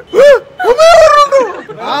പറഞ്ഞുണ്ട്.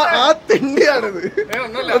 ആ തിണ്ടിയാണിത്.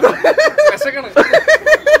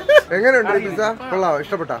 എങ്ങനെയുണ്ട് പിസ്സ? കൊള്ളാവോ?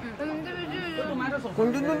 ഇഷ്ടപ്പെട്ടാ?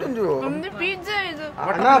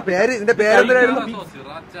 പേര് ഇതിന്റെ പേരെന്തായിരുന്നു?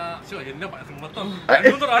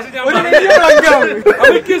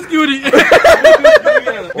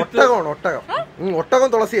 ഒട്ടകമാണ് ഒട്ടകം. ഒട്ടകം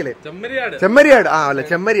തുളസിയല്ലേ? ചെമ്മരിയാട്. ആ അല്ല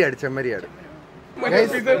ചെമ്മരിയാട്.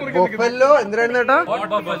 ബൊഫല്ലോ എന്തിനായിരുന്നു ചേട്ടാ?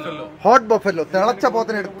 ഹോട്ട് ബൊഫല്ലോ. തിളച്ച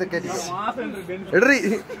പോത്തിനെ എടുത്ത് കയറ്റി ഇടറി.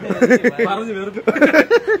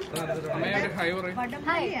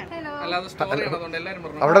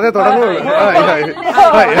 അവിടെ തുടങ്ങുള്ളൂ.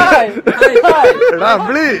 എടാ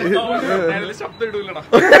അമ്പിളി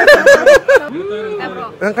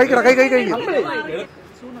കഴിക്കടാ കൈ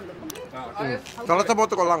തിളച്ച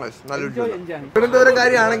പോത്ത് കൊള്ളാം. നല്ലൊരു തിരുവനന്തപുരം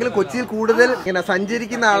കാര്യമാണെങ്കിലും കൊച്ചിയിൽ കൂടുതൽ ഇങ്ങനെ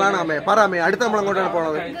സഞ്ചരിക്കുന്ന ആളാണ് അമ്മേ. പറ അമ്മേ, അടുത്ത് നമ്മൾ അങ്ങോട്ടാണ്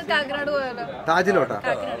പോണത്? താജിലോട്ടാ.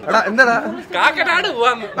 എടാ എന്താടാ?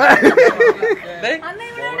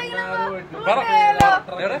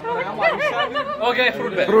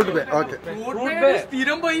 Fruit bay. ഓക്കെ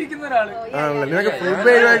ആണല്ലേ. നിനക്ക് ഫ്രൂട്ട്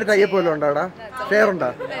ബേയുമായിട്ട് ടൈപ്പ് വല്ലതും ഉണ്ടാടാ? ഷെയർ ഉണ്ടാ?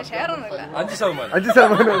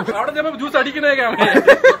 5% ജ്യൂസ് അടിക്കുന്നേക്കാ.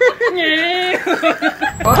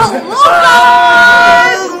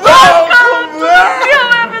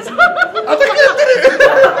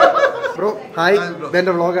 ബ്രോ ഹായ്,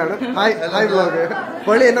 ഇതെന്റെ വ്ളോഗാണ്. Hi vlog.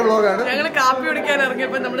 പള്ളി എന്റെ വ്ളോഗാണ്. ഞങ്ങള് കാപ്പി കുടിക്കാൻ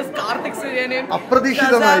ഇറങ്ങിയപ്പോ നമ്മുടെ കാർത്തിക് സൂര്യനെയും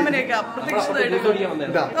അപ്രതീക്ഷിതമായി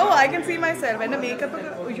എന്റെ മേക്കപ്പ്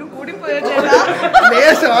കൂടി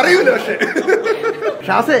അറിയൂല. പക്ഷെ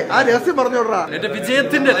ഷാസേ ആ രഹസ്യം പറഞ്ഞോടാ. എന്റെ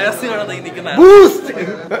വിജയത്തിന്റെ രഹസ്യമാണ്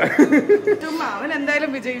അവൻ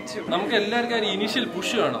എന്തായാലും വിജയിച്ചു. നമുക്ക് എല്ലാവർക്കും ഇനീഷ്യൽ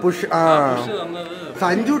പുഷ് വേണം. പുഷ്. ആ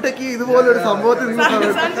സഞ്ജുട്ടക്ക് ഇതുപോലൊരു സംഭവത്തിൽ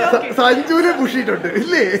സഞ്ജുവിനെ പുഷിയിട്ടുണ്ട്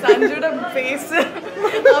ഇല്ലേ? സഞ്ജുയുടെ ഫേസ്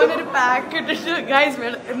അവനൊരു പാക്ക് ഇട്ടിട്ട് ഗൈസ്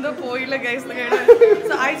എന്തോ പോയില്ല ഗൈസ്.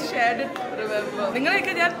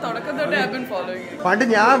 നിങ്ങളെയൊക്കെ ഞാൻ തുടക്കം തൊട്ടേ ഫോളോയിങ്. പണ്ട്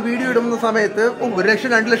ഞാൻ വീഡിയോ ഇടുന്ന സമയത്ത് 1 ലക്ഷം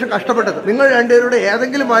 2 ലക്ഷം കഷ്ടപ്പെട്ടത്. നിങ്ങൾ രണ്ടുപേരുടെ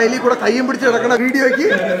ഏതെങ്കിലും വയലിൽ കൂടെ കയ്യും പിടിച്ച് കിടക്കുന്ന വീഡിയോയ്ക്ക്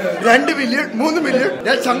 2 മില്യൺ 3 മില്യൺ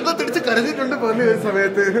ഞാൻ ചങ്കത്തിടിച്ച് കരുതിയിട്ടുണ്ട് പറഞ്ഞ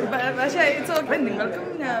സമയത്ത്. പക്ഷേ നിങ്ങൾക്കും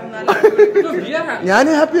ഞാൻ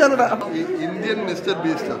ഹാപ്പിയാണടാ. Indian mister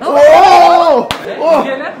beast.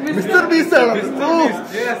 Mister beast ആണ്.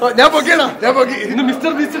 ഞാൻ പൊക്കിയടാ.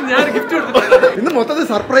 മിസ്റ്റർ ബീസ്റ്റ് ഞാൻ ഗിഫ്റ്റ് കൊടുത്തു. ഇന്ന് മൊത്തത്തിൽ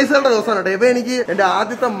സർപ്രൈസുകളുടെ ദിവസമാണ്. ഇവ എനിക്ക് എന്റെ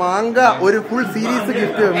ആദ്യത്തെ മാങ്ക ഒരു ഫുൾ സീരീസ്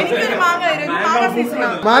ഗിഫ്റ്റ് തന്നു.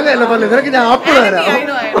 മാങ്ങ അല്ല പറഞ്ഞത്, നിനക്ക് ഞാൻ ആപ്പിൾ തരാം.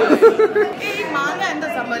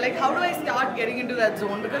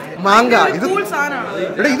 മാങ്ങ ഇത്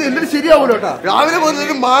എടാ ഇത് എല്ലാവരും ശരിയാവൂല്ലോ കേട്ടാ. രാവിലെ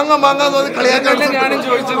പോകുന്നത് മാങ്ങ എന്ന് പറഞ്ഞ് കളിയാക്കാൻ.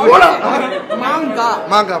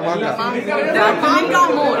 മാങ്ങ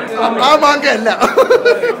ആ മാങ്ങ അല്ല.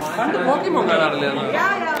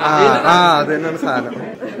 അത് തന്നെയാണ് സാധനം.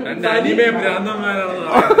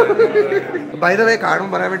 ബൈ ദ വേ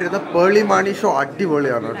കാണുമ്പോൾ പറയാൻ വേണ്ടിയിരുന്ന പേർളി മാണി ഷോ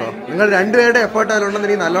അടിപൊളിയാണ് കേട്ടോ. നിങ്ങൾ രണ്ടുപേരുടെ എഫേർട്ട് അതിലുണ്ടെന്ന്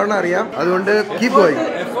എനിക്ക് നല്ലോണം അറിയാം. അതുകൊണ്ട് കീപ് ഗോയിങ്.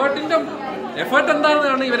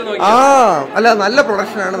 ആ അല്ല നല്ല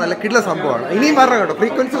പ്രൊഡക്ഷനാണ്, നല്ല കിടിലൻ സംഭവമാണ്. ഇനിയും പറഞ്ഞ കേട്ടോ,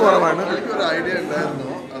 ഫ്രീക്വൻസി കുറവാണ്. എനിക്കൊരു ഐഡിയ ഉണ്ടായിരുന്നു,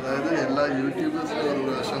 അതായത് എല്ലാ യൂട്യൂബേഴ്സിനും ഒരു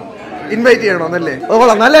പ്രാവശ്യം ഇൻവൈറ്റ് ചെയ്യണമെന്നല്ലേ?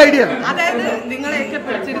 ഓളാം, നല്ല ഐഡിയ. അതായത് നിങ്ങളെയൊക്കെ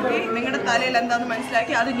പിടിച്ചിരുത്തി നിങ്ങളുടെ തലയിൽ എന്താന്ന്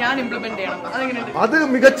മനസ്സിലാക്കി അത് ഞാൻ ഇംപ്ലിമെന്റ് ചെയ്യണം. അതെങ്ങനെയുണ്ട്? അത്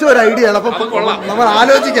മികച്ച ഒരു ഐഡിയ ആണ്. അപ്പൊ നമ്മൾ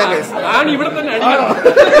ആലോചിക്കാം. എല്ലാവർക്കും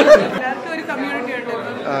ഒരു കമ്മ്യൂണിറ്റി ഉണ്ട്.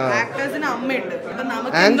 ആക്ടേഴ്സിന് അമ്മയുണ്ട്. അപ്പൊ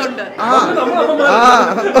നമുക്ക് എന്തുണ്ട്?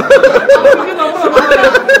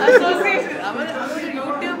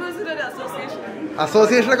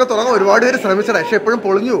 അസോസിയേഷനൊക്കെ തുടങ്ങാൻ ഒരുപാട് പേര് ശ്രമിച്ചടാ. പക്ഷെ എപ്പോഴും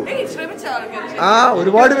പൊളിഞ്ഞു.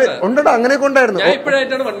 ഒരുപാട് പേര് ഉണ്ടോ അങ്ങനെയൊക്കെ ഉണ്ടായിരുന്നു.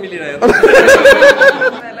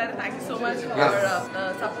 Thank you so much for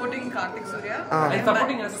supporting Karthik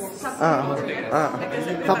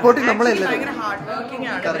supporting നമ്മളല്ലേ ഭയങ്കര ഹാർഡ് വർക്കിംഗ്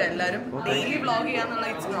ആണ് ഇവരെല്ലാരും. Daily vlog ചെയ്യാന്നുള്ള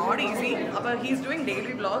it's not easy. അപ്പൊ he's doing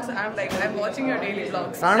daily vlogs. I am like I am watching your daily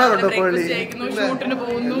vlogs. കാണാറുണ്ടോ പേർളി? ഷൂട്ടിന്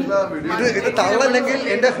പോകുന്നു. ഇത് തള്ളല്ലെങ്കിൽ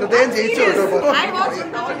എന്റെ ഹൃദയം ജയിച്ചു കേട്ടോ. ഐ വാച്ച്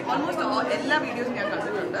ഓൾമോസ്റ്റ് എല്ലാ വീഡിയോസും ഞാൻ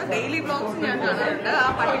കണ്ടിട്ടുണ്ട്. ഡെയിലി വ്ലോഗ്സ് ഞാൻ കാണാറുണ്ട്. ആ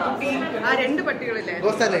പട്ടിക്കുട്ടി, ആ 2 പട്ടികളില്ലേ,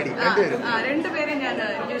 2 പേരെ ഞാൻ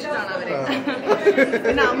എനിക്ക് ഇഷ്ടമാണ് അവരെ.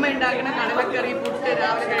 പിന്നെ അമ്മ ഉണ്ടാക്കുന്ന കടലക്കറി, പുട്ട്,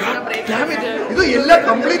 രാവിലെ കഴിക്കുന്ന ബ്രേക്ക്ഫാസ്റ്റ്. ഇത് എല്ലാ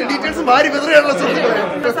കംപ്ലീറ്റ് ഡീറ്റെയിൽസും വാരി വിതറിയാണല്ലോ.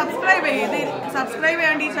 സബ്സ്ക്രൈബ്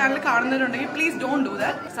ചെയ്യാണ്ട് ഈ ചാനൽ കാണുന്നവരുണ്ടെങ്കിൽ please don't do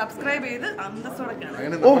that. Subscribe ചെയ്ത് അന്തസ്സോടെ കാണാം.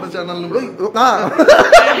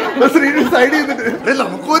 സൈഡ് ചെയ്തിട്ട്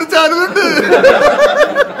നമുക്കൊരു ചാനലുണ്ട്.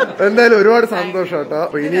 എന്തായാലും ഒരുപാട് സന്തോഷം കേട്ടോ.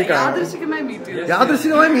 അപ്പൊ ഇനി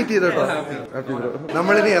യാദൃശികമായി മീറ്റ് ചെയ്തോട്ടോ.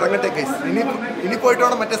 നമ്മളിനി ഇറങ്ങട്ടെ കേസ്. ഇനി പോയിട്ട്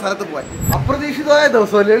വേണം മറ്റേ സ്ഥലത്ത് പോവാൻ. അപ്രതീക്ഷിതമായ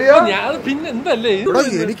ദിവസം പിന്നെ എന്തല്ലേ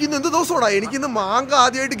എനിക്കിന്ന് എന്ത് ദിവസമാടാ? എനിക്കിന്ന് മാങ്ക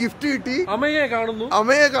ആദ്യമായിട്ട് ഗിഫ്റ്റ് കിട്ടി. അമ്മയെ കാണുന്നു.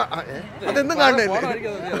 അതെന്തും കാണണ്ടേ?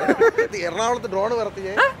 എറണാകുളത്ത് ഡ്രോൺ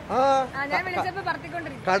പറത്തിയേ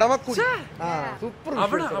കടമക്കുടി. സൂപ്പർ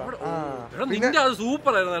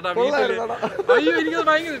സൂപ്പർ ആയിരുന്നു. അയ്യോ എനിക്കത്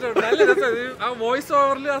ഭയങ്കര ഇഷ്ടപ്പെട്ടു. നല്ല രസമായിരുന്നു. ആ വോയിസ്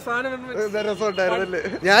ഓവറിൽ ആ സാധനം രസമുണ്ടായിരുന്നല്ലേ?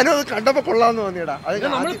 ഞാനും അത് കണ്ടപ്പോ കൊള്ളാന്ന് തോന്നിയടാ.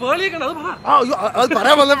 നമ്മൾ പേളിയെ കണ്ടു. അത്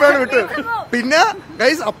പറയാൻ വന്നപ്പോഴാണ് വിട്ടു. പിന്നെ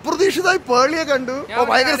ഗൈസ് അപ്രതീക്ഷിതമായി പേളിയെ കണ്ടു.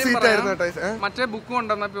 ഭയങ്കര സ്വീറ്റ് ആയിരുന്നു കേട്ടോ. മറ്റേ ബുക്ക്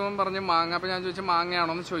കൊണ്ടുവന്നപ്പോ ഇവൻ പറഞ്ഞ് മാങ്ങ. അപ്പൊ ഞാൻ ചോദിച്ചു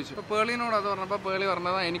മാങ്ങയാണോന്ന് ചോദിച്ചു. അപ്പൊ പേളിനോട് അത് പറഞ്ഞപ്പോ പേളി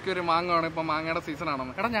പറഞ്ഞത് എനിക്കൊരു മാങ്ങ ആണ്, ഇപ്പൊ മാങ്ങയുടെ സീസൺ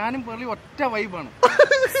ആണെന്ന്. എടാ ഞാനും പേളി ഒറ്റ വൈബാണ്.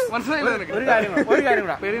 മനസ്സിലായില്ലേ? ഒരു കാര്യം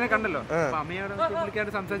കൂടെ പേരിനെ കണ്ടല്ലോ. അമ്മയോട്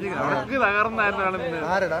പുള്ളിക്കായിട്ട് സംസാരിച്ചു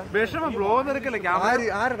തകർന്നായിരുന്നു. വിഷമം ബ്ലോ നിരക്കല്ലേ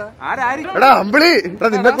അമ്പിളി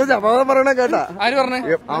നിന്നെ കുറിച്ച് അപവാദം പറയണ കേട്ടാ. ആര് പറഞ്ഞേ?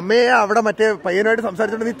 അമ്മയെ അവിടെ മറ്റേ പയ്യനായിട്ട്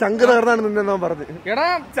സംസാരിച്ചോണ്ട് നീ ചങ്ക് തകർന്നാണ് നിന്നെന്നോ പറഞ്ഞു. എടാ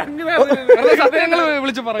സത്യങ്ങൾ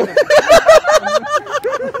വിളിച്ചു പറഞ്ഞു.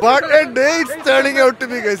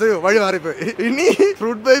 വഴി മാറിപ്പോയി. ഇനി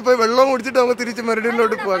ഫ്രൂട്ട് ബൈ പോയി വെള്ളം കുടിച്ചിട്ട് നമുക്ക് തിരിച്ച്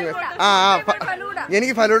മെറിഡിനിലോട്ട് പോവാങ്ങ.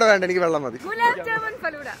 എനിക്ക് ഫലൂഡ വേണ്ട, എനിക്ക് വെള്ളം മതി.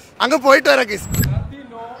 അങ്ങ് പോയിട്ട് വരാം കേസ്.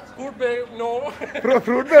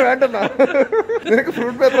 Fruit by വേണ്ടെന്നാ? നിനക്ക്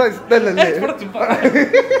ഫ്രൂട്ട് ബൈ അത്ര ഇഷ്ടല്ലേ?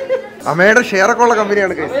 അമ്മയുടെ ഷെയർ ഒക്കെ ഉള്ള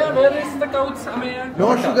കമ്പനിയാണ് case. No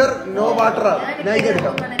sugar no water.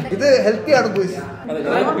 എടുക്കാം. ഇത് ഹെൽത്തി ആണ് ബോയ്സ്.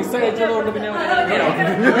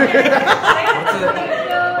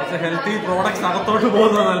 ഹെൽത്തി പ്രോഡക്ട്സ് അകത്തോട്ട്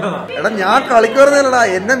പോകുന്നത് നല്ലതാ. എടാ ഞാൻ കളിക്കുറന്നല്ലടാ,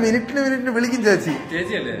 എന്നെ മിനിറ്റിന് വിളിക്കും ചേച്ചി.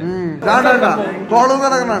 കോള്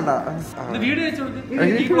നടക്കണണ്ട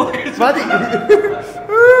മതി.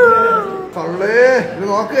 ഇത്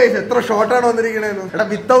നോക്ക് എത്ര ഷോർട്ടാണ് വന്നിരിക്കണേന്ന്. എടാ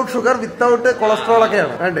വിത്തൗട്ട് ഷുഗർ വിത്തൗട്ട് കൊളസ്ട്രോൾ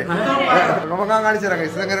ഒക്കെയാണ് വേണ്ടേ? നമുക്ക് കാണിച്ചു തരാം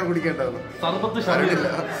കൈസ് എങ്ങനെ കുടിക്കേണ്ടത്. സർബത്ത്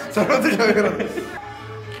ഷുഗർ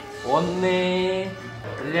 1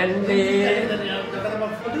 2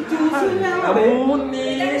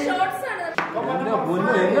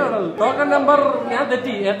 3 ടോക്കൺ നമ്പർ ഞാൻ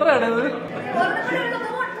തെറ്റി. എത്രയാണ് ഇത്?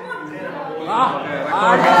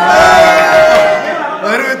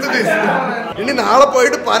 ഇനി നാളെ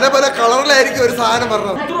പോയിട്ട് പല പല കളറിലായിരിക്കും ഒരു സാധനം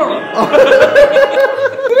പറഞ്ഞത്.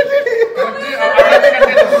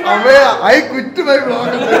 അമ്മയാ I കുറ്റുമായി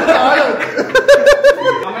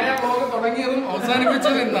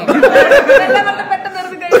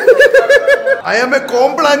I M A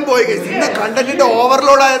Complan boy guys. ഇന്ന് കണ്ടന്റിന്റെ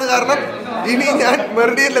ഓവർലോഡ് ആയത് കാരണം ഇനി ഞാൻ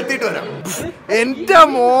മെറിഡിയനിൽ എത്തിയിട്ട് വരാം. എന്റെ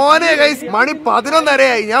മോനെ ഗൈസ് മണി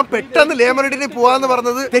 11:30 ഞാൻ പെട്ടെന്ന് ലേമറിഡിന് പോവാന്ന്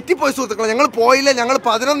പറഞ്ഞത് തെറ്റിപ്പോയി സുഹൃത്തുക്കളെ. ഞങ്ങൾ പോയില്ല. ഞങ്ങൾ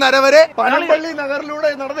 11:30 വരെ പനമ്പള്ളി നഗറിലൂടെ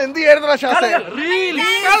നടന്ന് എന്ത് ചെയ്യായിരുന്നു ശാസ്ത്ര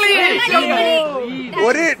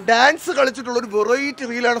ഒരു ഡാൻസ് കളിച്ചിട്ടുള്ള ഒരു വെറൈറ്റി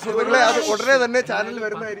റീലാണ് സുഹൃത്തുക്കളെ. അത് ഉടനെ തന്നെ ചാനലിൽ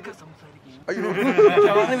വരുന്നതായിരിക്കും.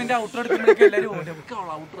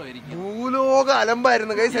 ഭൂലോക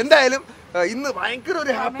അലമ്പായിരുന്നു ഗൈസ്. എന്തായാലും ഇന്ന് ഭയങ്കര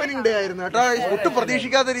ഒരു ഹാപ്പനിങ് ഡേ ആയിരുന്നു കേട്ടോ. ഒട്ടും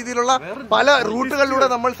പ്രതീക്ഷിക്കാത്ത രീതിയിലുള്ള പല റൂട്ടുകളിലൂടെ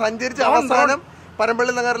നമ്മൾ സഞ്ചരിച്ച് അവസാനം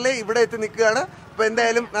പനമ്പള്ളി നഗറിലെ ഇവിടെ എത്തി നിൽക്കുകയാണ്. അപ്പൊ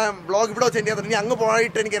എന്തായാലും ബ്ലോഗ് ഇവിടെ വെച്ച് ചെയ്യാൻ ഇനി അങ്ങ്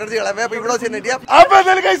പോയിട്ട് എനിക്ക് എനർജി കളയാം. അപ്പൊ ഇവിടെ വെച്ച് ചെയ്യാം. അപ്പൊ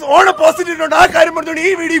എന്തായാലും ഗൈസ് ഓണം പോസിറ്റീവ് ഉണ്ട്. ആ കാര്യം പറഞ്ഞുകൊണ്ട്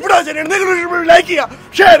ഈ വീഡിയോ ഇവിടെ വെച്ച് ലൈക്ക് ചെയ്യുക,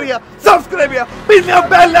 ഷെയർ ചെയ്യുക, സബ്സ്ക്രൈബ് ചെയ്യുക, പിന്നെ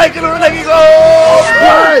ബെൽ ഐക്കൺ